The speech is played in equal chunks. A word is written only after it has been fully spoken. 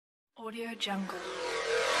Audio Jungle.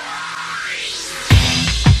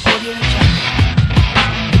 Audio Jungle.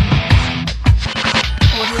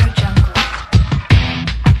 Audio Jungle.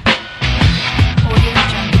 Audio Jungle. Audio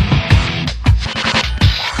Jungle.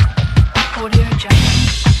 Audio Jungle.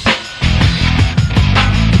 Audio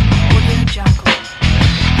Jungle.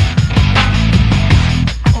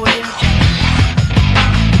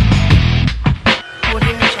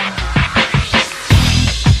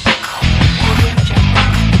 Audio Jungle.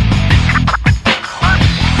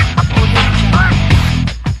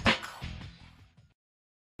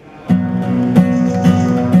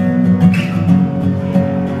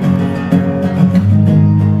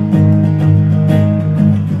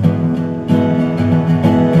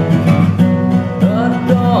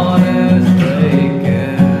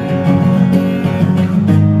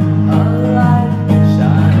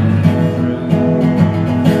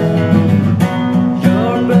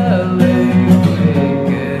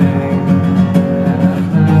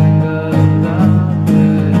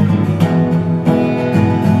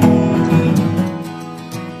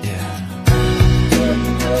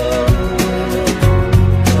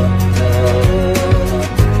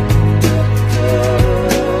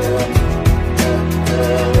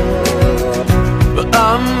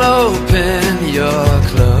 Open, you're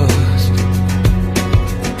closed.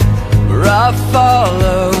 Where I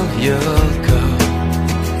follow, you'll go.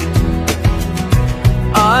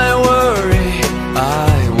 I worry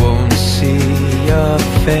I won't see your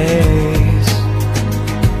face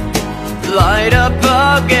light up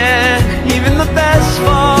again. Even the best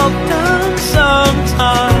fall down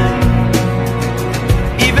sometime.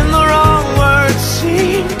 Even the wrong words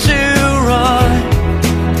seem to rhyme.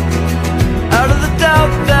 Out of the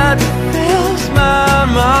doubt that fills my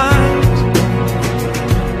mind,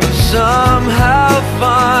 I'll somehow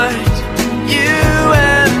find you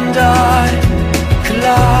and I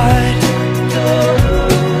collide.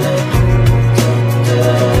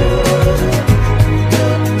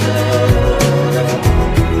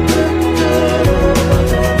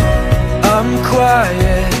 I'm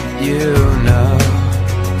quiet, you know.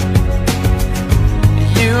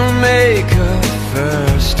 You make a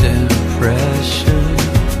first impression.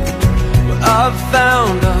 I've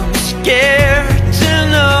found I'm scared to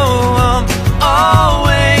know I'm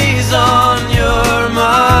always on your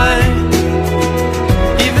mind.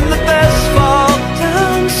 Even the best fall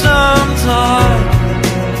down sometime.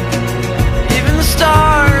 Even the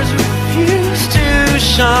stars refuse to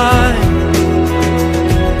shine.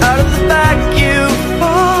 Out of the back you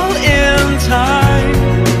fall in time.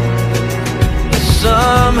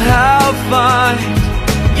 Somehow find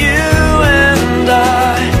you and I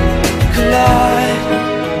collide.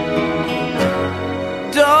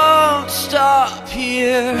 Don't stop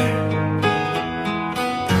here.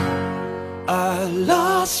 I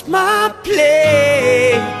lost my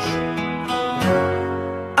place.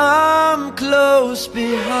 I'm close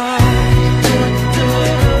behind.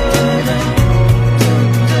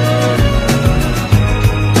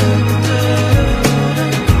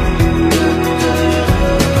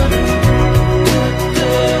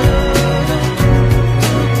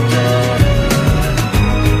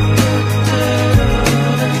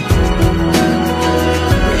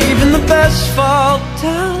 Fall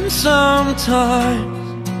down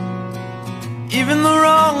sometimes. Even the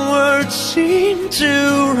wrong words seem to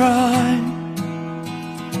rhyme.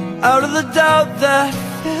 Out of the doubt that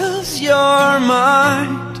fills your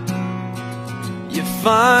mind, you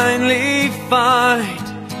finally find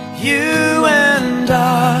you and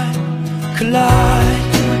I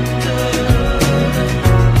collide.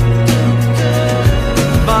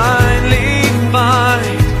 Finally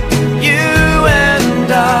find you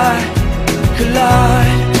and I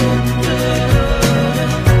collide.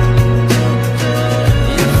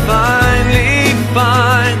 You finally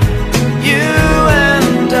find you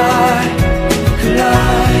and I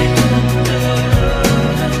collide.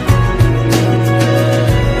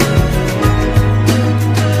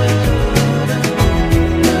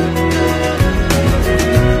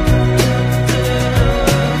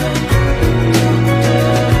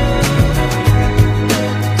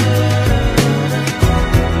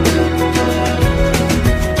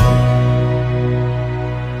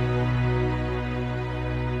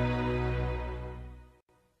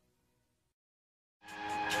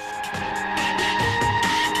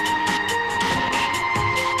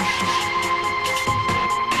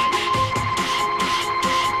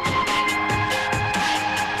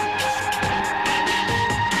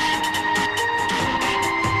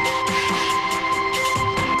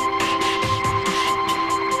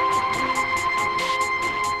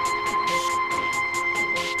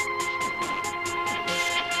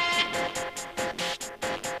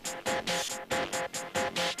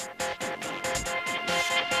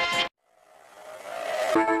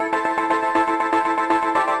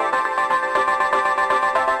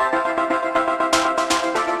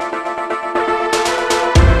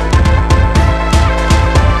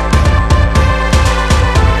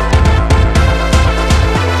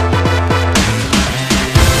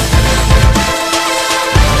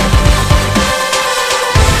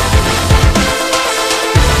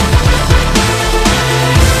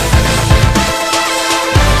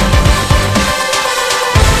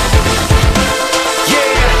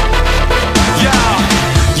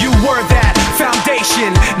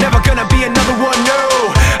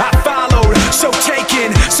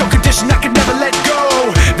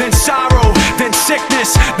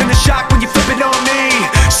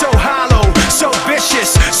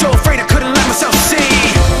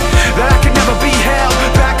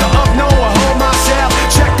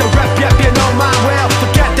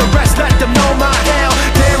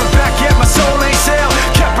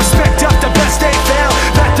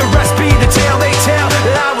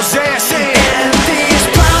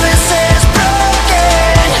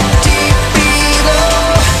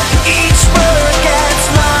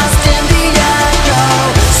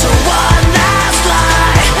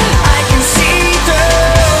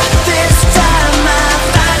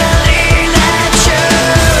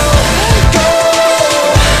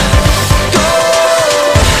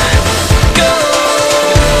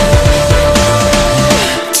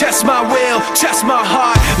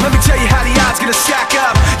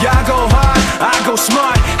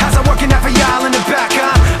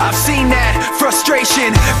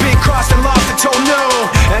 frustration, been crossed and lost and told no,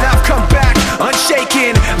 and I've come back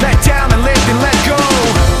unshaken, let down and lived and let go.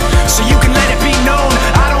 So you can let it be known,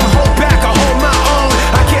 I don't hold back, I hold my own.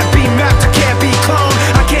 I can't be mapped, I can't be cloned,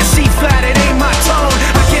 I can't see flat, it ain't my tone.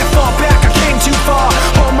 I can't fall back, I came too far,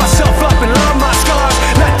 hold myself up and love my scars.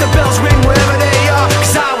 Let the bells ring wherever they are,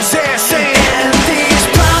 cause I was there saying, and these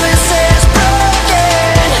promises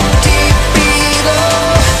broken deep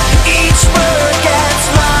below, each word gets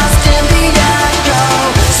lost in the echo.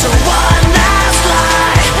 So one last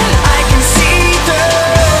lie I can see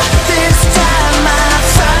through, this time I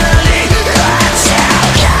finally let you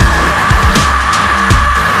go.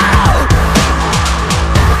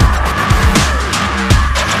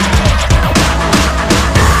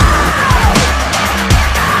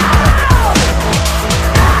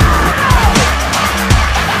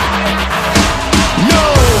 No,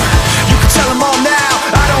 you can tell them all now,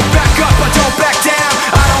 I don't back up, I don't back down,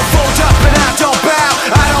 I don't fold up and I don't bow,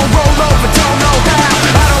 I don't roll over, don't know how.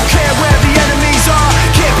 I don't care where the enemies are,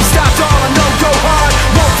 can't be stopped, all I know go hard.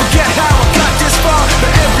 Won't forget how I got this far,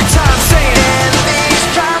 but every time saying, and these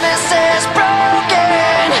promises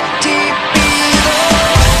broken deep below,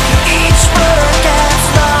 each word gets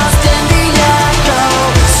lost in the echo.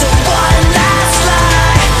 So one last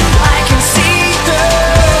lie I can see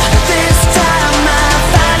through, this time I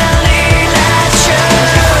finally let you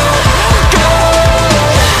go.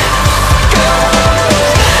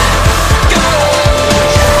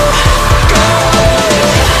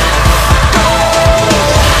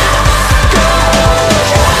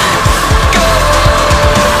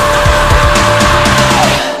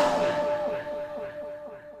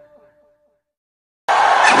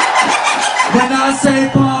 When I say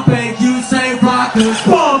Pompeii,